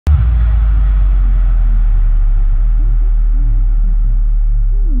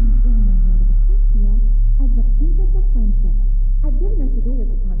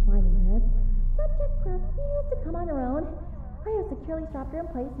shelter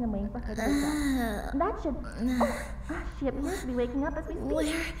in place and I'm waiting for her to wake up. That should... Oh, she appears to be waking up as we speak.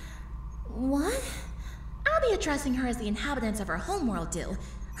 Where? What? I'll be addressing her as the inhabitants of her homeworld do.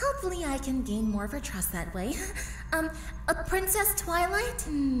 Hopefully I can gain more of her trust that way. Princess Twilight?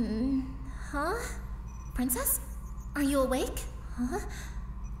 Huh? Princess? Are you awake? Huh?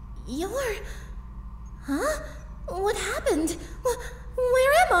 You're... Huh? What happened?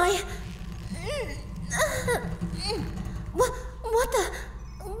 Where am I? What the...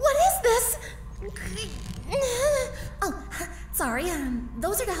 What is this? Oh, sorry.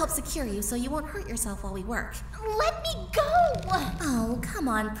 Those are to help secure you so you won't hurt yourself while we work. Let me go! Oh, come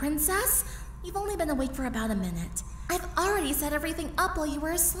on, Princess. You've only been awake for about a minute. I've already set everything up while you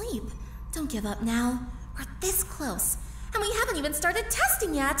were asleep. Don't give up now. We're this close. And we haven't even started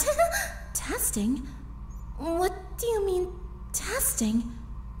testing yet. Testing? What do you mean, testing?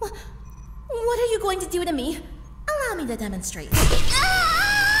 What are you going to do to me? Allow me to demonstrate.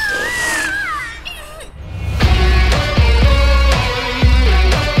 Ah!